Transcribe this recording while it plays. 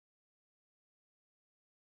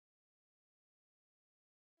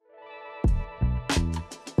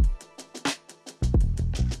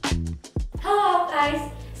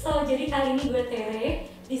guys, so jadi kali ini gue Tere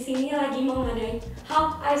di sini lagi mau ngadain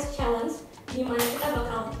Hawkeyes challenge, di mana kita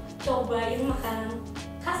bakal cobain makanan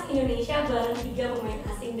khas Indonesia bareng 3 pemain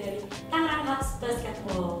asing dari Tangerang Hawks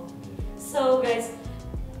basketball. So guys,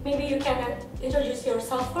 maybe you can introduce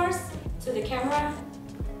yourself first to the camera.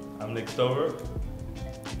 I'm Nick Stover.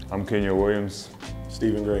 I'm Morakinyo Williams.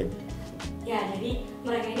 Stephen Green. Ya, jadi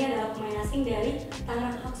mereka ini adalah pemain asing dari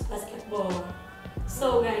Tangerang Hawks basketball.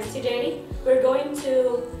 So guys, today we're going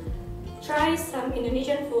to try some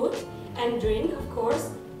Indonesian food and drink, of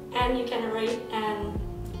course, and you can rate and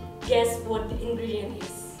guess what the ingredient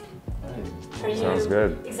is. Are you Sounds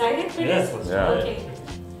good. excited for Yes, this? let's try Okay.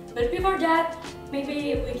 But before that,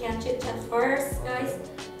 maybe we can chit chat first, guys.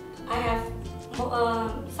 I have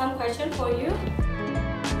some question for you.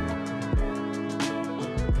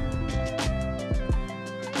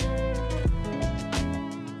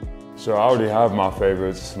 So I already have my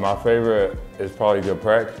favorites. My favorite is probably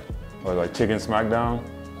geprek or like chicken smackdown.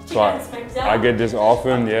 So I get this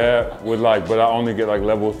often, yeah, with like, but I only get like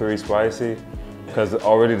level 3 spicy because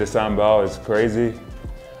already the sambal is crazy.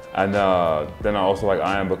 And then I also like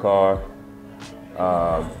ayam bakar.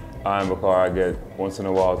 Ayam bakar I get once in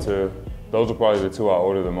a while too. Those are probably the 2 I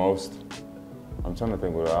order the most. I'm trying to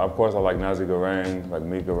think what of course I like nasi goreng, like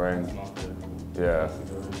meat goreng. Yeah.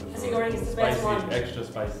 Nasi goreng is the best one. Extra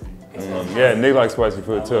spicy. Yeah, Nick likes spicy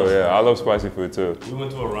food too. Yeah, I love spicy food too. We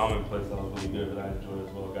went to a ramen place that was really good that I enjoyed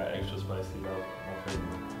as well. Got extra spicy. That was my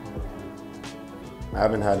favorite. I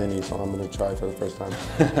haven't had any, so I'm gonna try for the first time.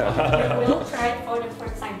 You will try it for the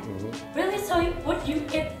first time. Really? So what you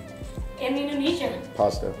eat in Indonesia?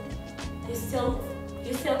 Pasta. You still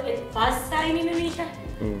eat pasta in Indonesia?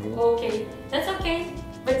 Okay, that's okay.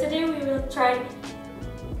 But today we will try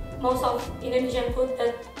most of Indonesian food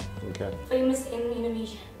that Okay. famous in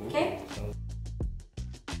Indonesia. Okay?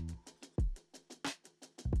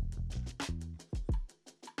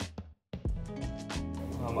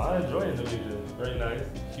 I enjoy Indonesia. Very nice,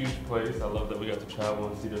 huge place. I love that we got to travel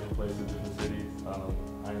and see different places, different cities.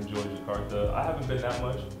 I enjoy Jakarta. I haven't been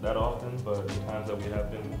that often, but the times that we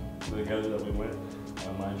have been together that we went,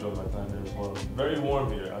 I enjoyed my time there as well. Very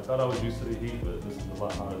warm here. I thought I was used to the heat, but this is a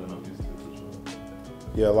lot hotter than I'm used to for sure.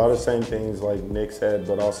 Yeah, a lot of same things like Nick said,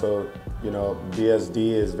 but also, you know,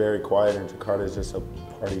 BSD is very quiet and Jakarta is just a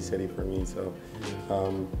party city for me. So,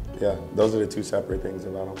 yeah, those are the 2 separate things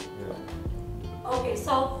about them. Yeah. Okay,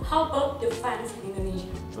 so how about the fans in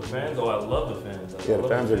Indonesia? The fans, oh, I love the fans. Yeah, I the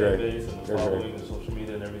love fans are fan great. base and the They're following great. and social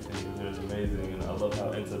media and everything is amazing, and I love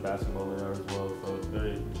how into basketball they are as well. So it's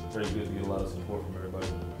very, very good to get a lot of support from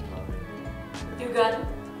everybody. You got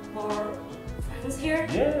more friends here?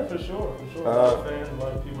 Yeah, for sure, for sure. A lot of fans, a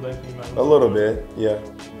lot of people that came out. A little bit, yeah.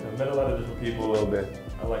 I met a lot of different people. A little bit.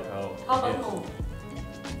 I like how. How about home?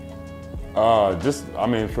 I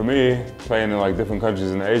mean, for me, playing in like different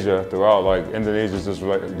countries in Asia throughout, like Indonesia's just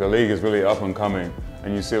like, the league is really up and coming.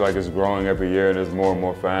 And you see like it's growing every year and there's more and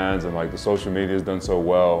more fans and like the social media has done so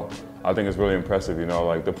well. I think it's really impressive, you know,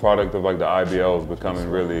 like the product of like the IBL is becoming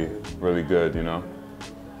really, really good, you know.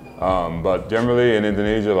 But generally in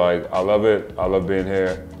Indonesia, like I love it. I love being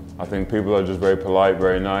here. I think people are just very polite,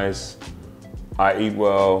 very nice. I eat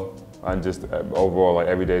well. And just overall, like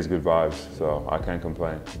every day is good vibes, so I can't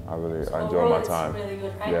complain. I enjoy my time. It's really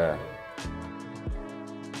good, right? Yeah.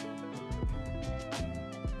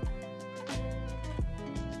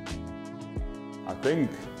 I think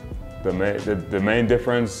the main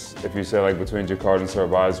difference, if you say like between Jakarta and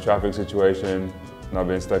Surabaya, is traffic situation, not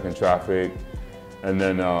being stuck in traffic, and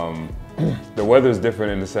then the weather is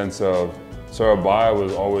different in the sense of Surabaya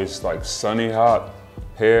was always like sunny hot.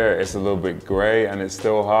 Here it's a little bit gray and it's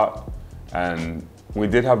still hot. And we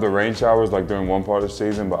did have the rain showers like during one part of the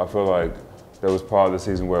season, but I feel like there was part of the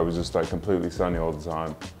season where it was just like completely sunny all the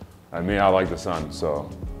time. And me, I like the sun, so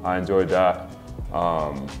I enjoyed that.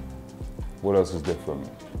 What else is different?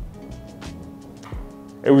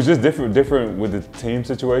 It was just different with the team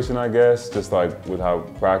situation, I guess, just like with how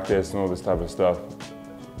practice and all this type of stuff.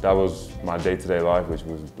 That was my day-to-day life, which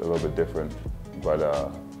was a little bit different. But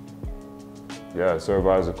yeah,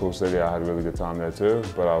 Surabaya is a cool city. I had a really good time there too,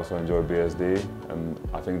 but I also enjoyed BSD. And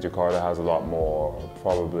I think Jakarta has a lot more,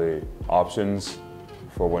 probably, options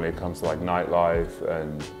for when it comes to like nightlife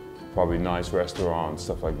and probably nice restaurants,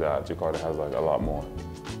 stuff like that. Jakarta has like a lot more.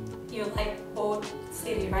 You like both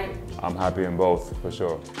city, right? I'm happy in both, for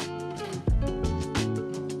sure.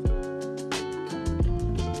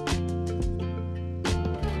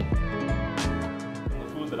 The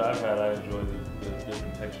food that I've had, I enjoy the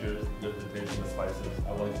different textures, different tastes of the spices. I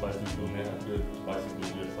like spicy food and they have good spicy food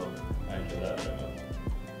here, so I enjoy that right now.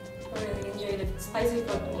 I really enjoy the spicy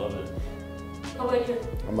food. I love it. How about you?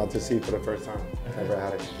 I'm about to see for the first time. Never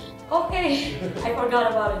had it. Okay, I forgot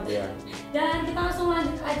about it. Yeah. Dan kita langsung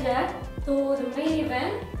lanjut aja to the main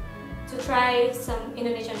event to try some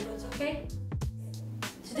Indonesian foods, okay?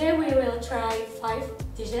 Today we will try 5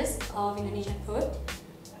 dishes of Indonesian food.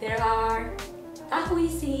 There are tahu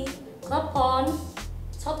isi, klepon,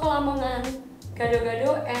 soto lamongan,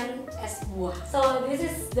 gado-gado, and es buah. So this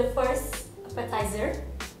is the first appetizer.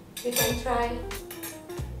 We can try.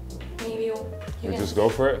 Maybe you can Just go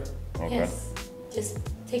for it? Okay. Yes, just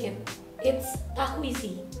take it. It's tahu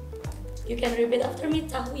isi. You can repeat after me,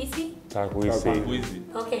 tahu isi. Tahu isi. Easy.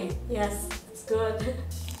 Okay, yes, it's good.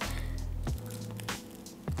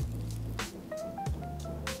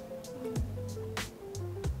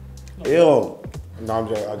 Ew. No, I'm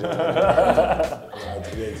joking. I'm joking.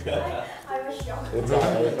 I was shocked. It's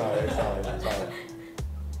alright.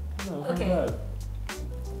 No, Okay. bad.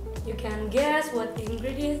 You can guess what the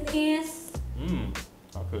ingredient is.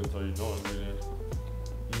 I couldn't tell you no ingredients.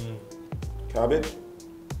 Cabbage,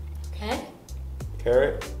 Okay.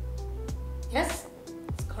 carrot, Yes,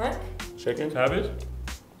 it's correct. chicken. Cabbage?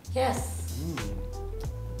 Yes.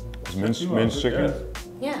 Minced chicken?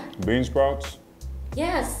 Yeah. Bean sprouts?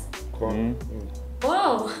 Yes. Corn.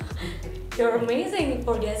 Wow. You're amazing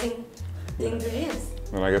for guessing the ingredients.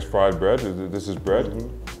 And I guess fried bread. This is bread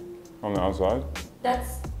on the outside.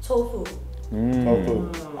 That's tofu.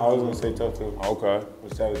 Tofu. I was gonna say tofu. Okay.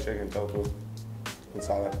 Instead of chicken, tofu. And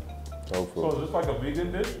salad. Tofu. So is this like a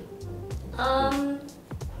vegan dish?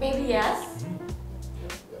 Maybe yes.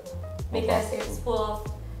 Because it's full of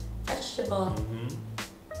vegetable.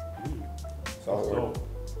 Salad. So,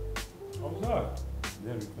 how was that?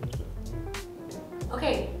 Yeah, we finished it.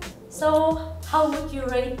 Okay, so how would you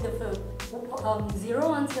rate the food?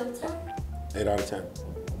 0 until 10? 8 out of 10.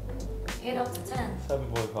 8 out of 10.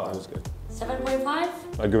 7.5. That was good. 7.5?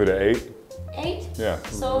 I give it an 8. 8? Yeah.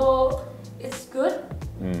 So it's good?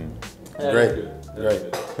 Yeah, Great. that's good. That's Great.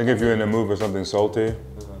 good. I think if you're in the mood for something salty,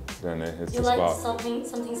 then it's You the like spot. something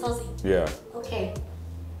saucy? Yeah. Okay.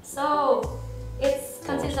 So it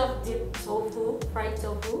consists of deep tofu, fried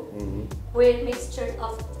tofu, with mixture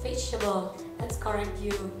of vegetable. That's correct.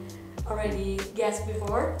 You already guessed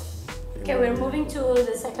before. Okay, we're moving to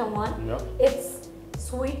the second one. Yeah. It's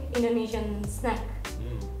sweet Indonesian snack.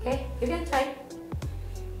 Okay, you can try.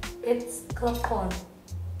 It's klepon.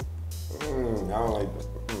 I don't like.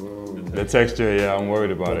 The texture, yeah, I'm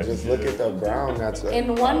worried about it. Just look at the brown. That's it.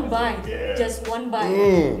 In one bite, just one bite.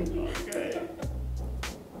 Okay.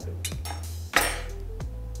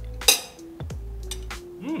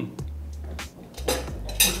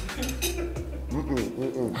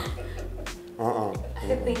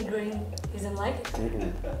 I think green isn't like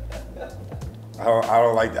it. I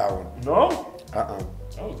don't like that one. No? Uh-uh.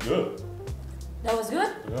 That was good. That was good?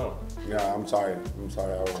 Yeah. Yeah, I'm sorry. I don't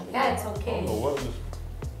like it. Yeah, it's I okay. don't know what was.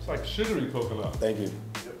 It's like sugary coconut. Thank you.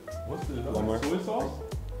 What's this? One more. Soy sauce?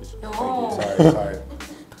 No. Thank you.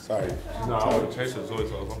 Sorry. No, I wouldn't taste the soy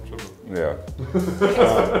sauce. I'm tripping. Yeah.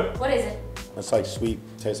 What is it? It's like sweet.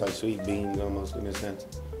 Tastes like sweet beans almost in a sense.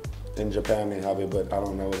 In Japan they have it, but I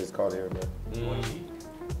don't know what it's called here. But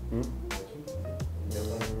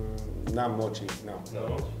not mochi. No.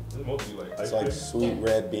 No, it's mostly like It's ice like cream. sweet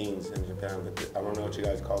red beans in Japan, but I don't know what you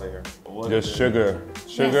guys call it here. What Just is it? sugar.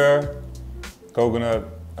 Sugar, coconut,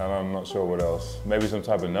 and I'm not sure what else. Maybe some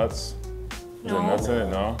type of nuts. Is there No. nuts in it?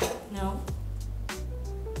 No? No.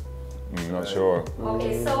 Not sure.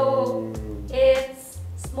 Okay, so it's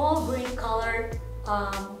small green colored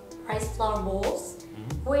rice flour bowls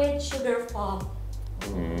with sugar foam.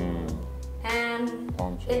 And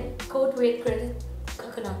Palm sugar. it coated with grated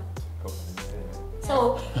coconut.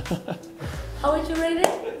 So, how would you rate it?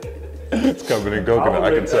 It's covered in coconut,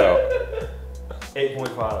 I can tell.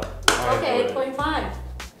 8.5. Okay, 8.5.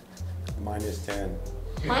 Minus 10.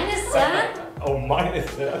 Minus 10? Oh, minus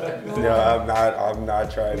that. No, I'm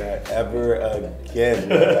not trying that ever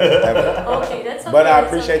again. Ever. Okay, that's okay. But I that's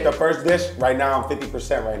appreciate okay. the first dish. Right now I'm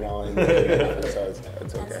 50% right now. So it's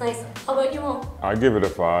That's okay. nice. How about you, Mo? I give it a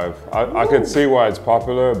 5. I could see why it's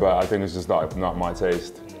popular, but I think it's just not my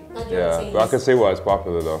taste. Not your Yeah, taste. but I could see why it's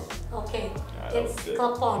popular though. Okay, that it's was good.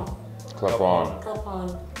 klepon. Clap on.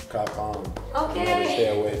 Klepon. Kapon. You gotta Okay. stay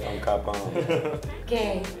away from kapon.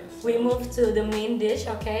 Okay, we move to the main dish,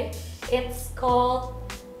 okay? It's called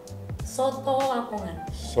soto lamongan.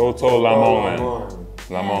 Soto lamongan.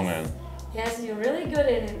 Lamongan. Yes, you're really good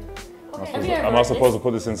at it. Okay, have you ever Am I heard supposed to this?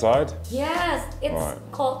 put this inside? Yes, it's Alright.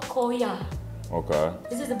 called koya. Okay.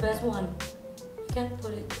 This is the best one. You can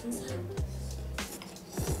put it inside.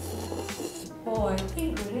 Oh, I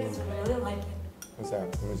think Green is really like it. What's that?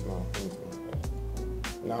 Let me smell.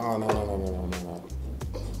 No.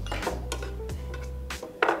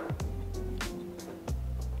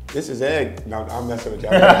 This is egg. No, I'm messing with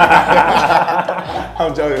y'all.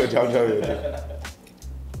 I'm joking with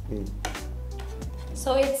you.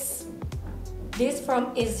 So it's this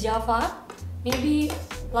from East Java. Maybe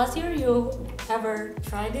last year you ever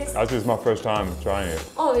tried this? Actually, it's my first time trying it.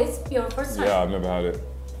 Oh, it's your first time? Yeah, I've never had it.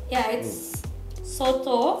 Yeah, it's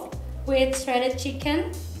soto with shredded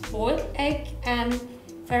chicken, boiled egg, and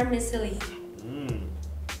vermicelli.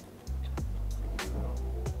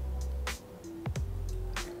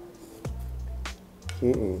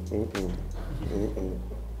 You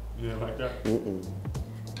didn't like that?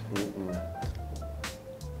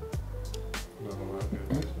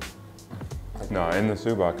 No, in the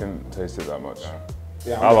soup, I couldn't taste it that much.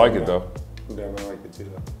 Yeah, I like it though. Yeah, I like it too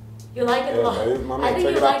though. You like it a lot. Baby, my I man think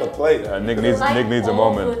took you it off like the plate. Yeah, Nick you needs like a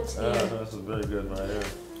all moment. foods here. This is very good right here.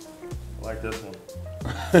 I like this one.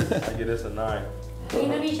 I give this a 9.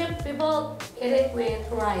 Indonesian people eat it with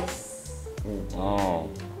rice. Oh.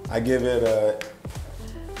 I give it a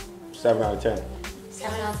 7 out of 10.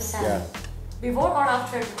 7 out of 10. Yeah. Before or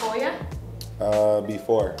after Koya?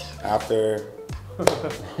 Before, after,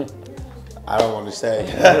 I don't want to say.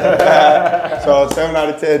 So 7 out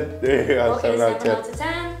of 10. There you go, Okay, 7 out of 10. out of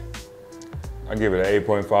 10. I give it an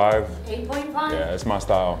 8.5. 8.5. Yeah, it's my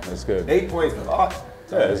style. It's good. 8.5.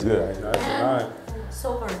 Yeah, it's good. That's a 9.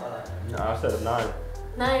 Super. Nah, I said a 9.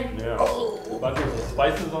 9. Yeah. If I put some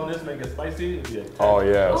spices on this, make it spicy, it'd be a 10. Oh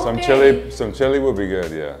yeah, Okay. some chili would be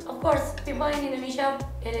good. Yeah. Of course, people in Indonesia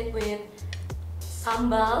eat it with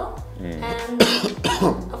sambal and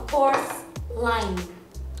of course lime.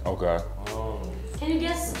 Okay. Oh. Can you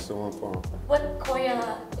guess That's the one for him. what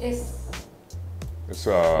koya is? It's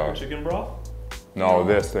Chicken broth? no,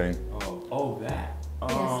 this thing. Oh, that.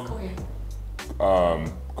 Yes, koya.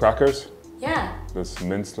 Crackers. Yeah. That's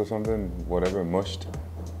minced or something, whatever, mushed,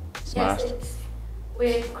 smashed. Yes, it's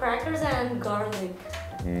with crackers and garlic.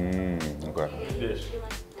 Okay. Dish.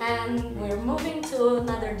 And we're moving to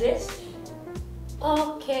another dish.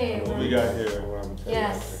 Okay. What we got here?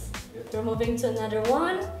 Yes. We're moving to another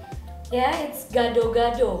one. Yeah, it's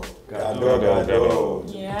gado-gado. Gado.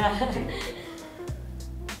 Yeah.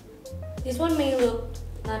 This one may look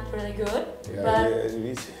not really good, Yeah, but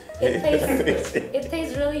yeah, it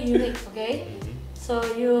tastes really unique, okay? So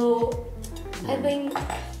I think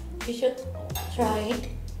you should try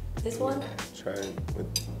this one. Try it with.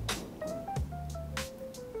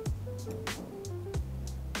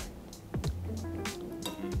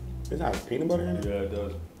 Is that peanut butter in it? Yeah, it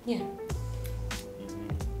does. Yeah.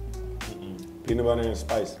 Peanut butter and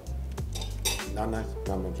spice. Not nice.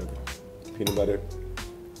 Not much of it. Peanut butter.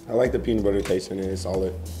 I like the peanut butter taste in it. It's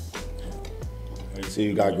solid. So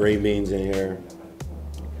you got green beans in here.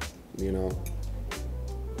 You know.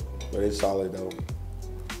 But it's solid though.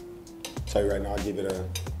 Tell you right now, I'll give it a.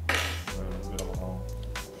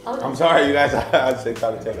 I'm sorry, you guys. I'd 6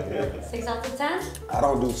 out of 10. 6 out of 10? I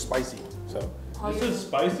don't do spicy, so. This is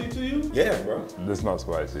spicy to you? Yeah, bro. This is not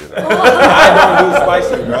spicy. I don't do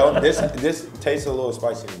spicy, bro. This tastes a little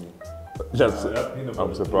spicy to me. That's, that peanut I'm butter.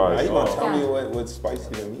 How surprised. you gonna tell Yeah. me what's spicy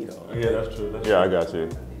to me though? Yeah, that's true. That's Yeah, I true. got you.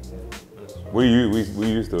 That's true. We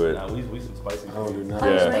used to it. Nah, we some spicy. I don't do food.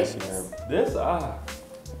 nothing Yeah. spicy, man. This,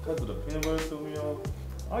 because of the peanut butter threw me off.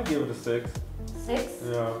 I give it a 6. 6?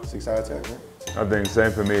 Yeah. 6 out of 10, man. I think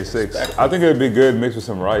same for me, 6. I think it'd be good mixed with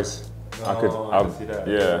some rice. I can see that.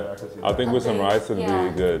 Yeah, I can see I that. think with some Okay, rice it'd yeah.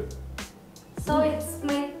 be good. So it's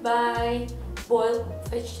made by boiled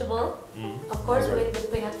vegetable, of course with the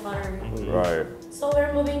peanut butter. Right. So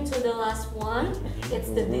we're moving to the last one. It's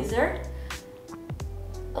the dessert.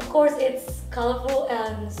 Of course, it's colorful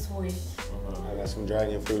and sweet. I got some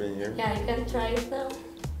dragon fruit in here. Yeah, you can try it now.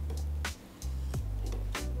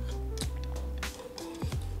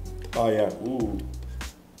 Oh yeah. Ooh.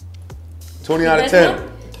 20 You out of guys 10. know?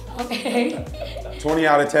 Okay. 20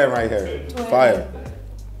 out of 10 right here. Fire.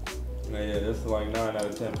 Yeah, this is like 9 out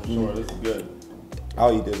of 10 for sure. This is good.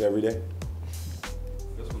 I'll eat this every day.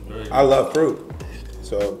 This one's very good. I love fruit.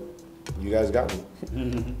 So you guys got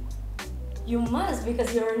me. You must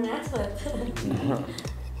because you're an athlete.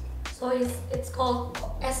 So it's called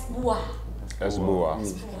es buah. That's buah.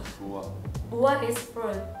 Wow. Buah is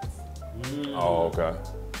fruit. Oh, okay.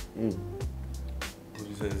 What do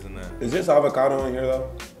you say is in there? Is this avocado in here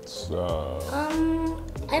though? It's,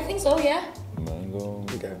 I think so, yeah. mango.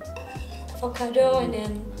 Okay. Avocado and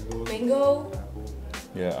then mango,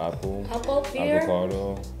 Yeah, apple. apple, pear.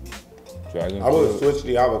 Avocado. Dragon I would fruit. switch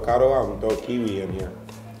the avocado out and throw kiwi in here.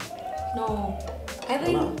 No, I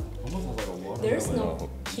think Almost has like a water. there's no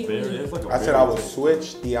kiwi. It's like a I said I berry would taste.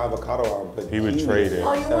 switch the avocado out, but He would kiwi trade it.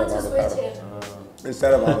 Oh, you instead want of to switch avocado. it?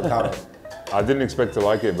 Instead of avocado. I didn't expect to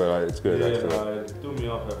like it, but it's good actually. Yeah, it threw me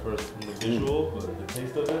off at first from the visual, but the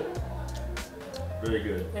taste of it, very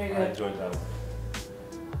good. Very I good. enjoyed that one.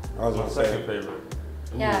 I was My gonna second say, favorite.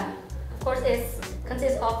 Yeah, of course it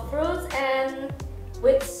consists of fruits and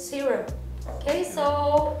with syrup. Okay,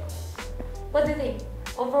 so what do you think?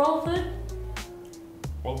 Overall food?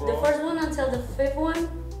 Overall? The first one until the fifth one?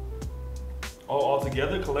 Oh, all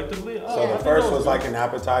together, collectively? So I so the think first that was like an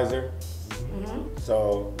appetizer. Mm-hmm.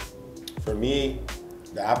 So for me,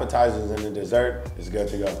 the appetizers and the dessert is good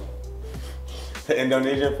to go. The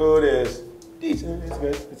Indonesian food is decent, it's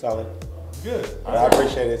good, it's solid. good. But I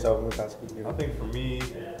appreciate it, so you I know. think for me,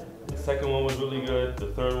 the second one was really good,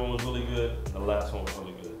 the third one was really good, and the last one was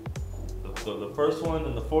really good. The first one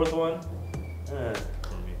and the fourth one,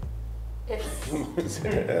 for me. It's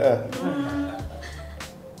Yeah.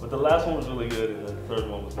 But the last one was really good, and the third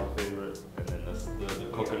one was my favorite, and then the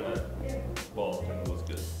coconut ball thing was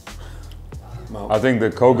good. I think the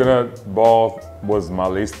coconut ball was my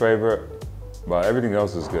least favorite, but everything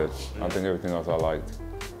else is good. I think everything else I liked.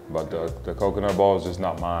 But the coconut ball is just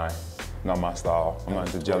not my style. I'm not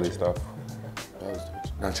into jelly stuff.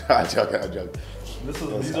 I'm joking.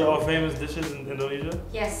 These are all famous dishes in Indonesia.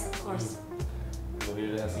 yes, of course.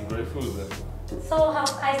 Indonesia has some great food then. So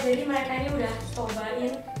Hawkeyes, jadi mereka ini udah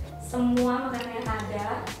cobain semua makanan yang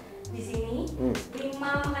ada di sini. 5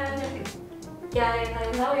 makanan yang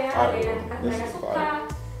kalian tahu ya, ada yang mereka suka,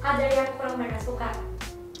 ada yang kurang mereka suka.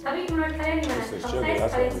 Tapi menurut kalian gimana? This is Top sugar, 5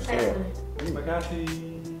 that's kalian what suka I'm yang saying. mana?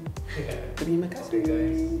 Terima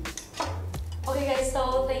kasih. Okay guys,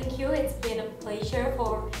 so thank you. It's been a pleasure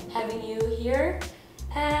for having you here,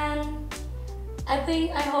 and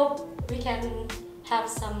I hope we can have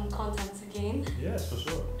some contents again. Yes, for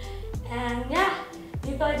sure. And ya,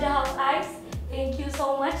 gitu aja Hawkeyes. Thank you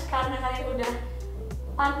so much karena kalian udah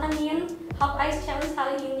pantengin Hawkeyes Challenge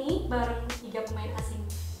kali ini bareng 3 pemain asing.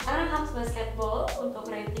 Karena Hawks Basketball untuk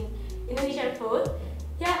rating Indonesian food.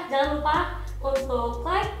 Ya, jangan lupa untuk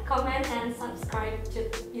like, comment, and subscribe to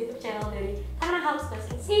YouTube channel dari Hawks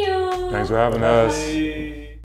Basketball. See you! Thanks for having us. Bye.